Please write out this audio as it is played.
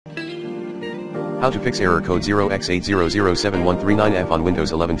How to fix error code 0x8007139f on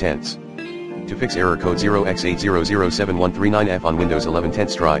Windows 11 10s. To fix error code 0x8007139f on Windows 11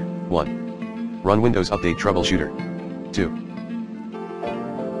 10s, try 1. Run Windows Update Troubleshooter. 2.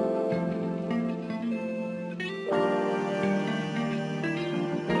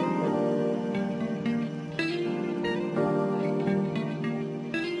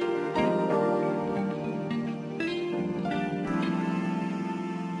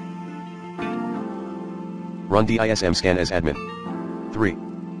 Run DISM scan as admin. 3.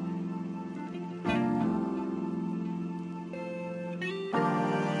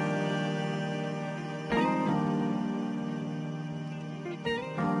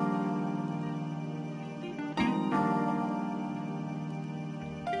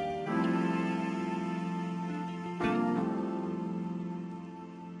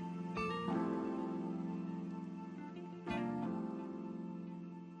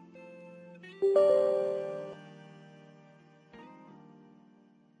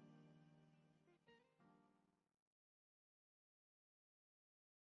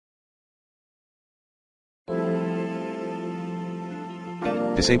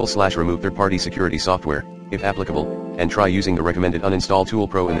 Disable/remove third-party security software, if applicable, and try using the recommended uninstall tool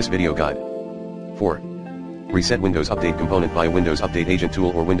Pro in this video guide. 4. Reset Windows Update component via Windows Update Agent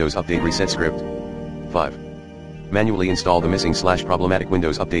tool or Windows Update Reset script. 5. Manually install the missing/problematic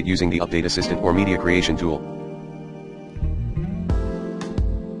Windows Update using the Update Assistant or Media Creation tool.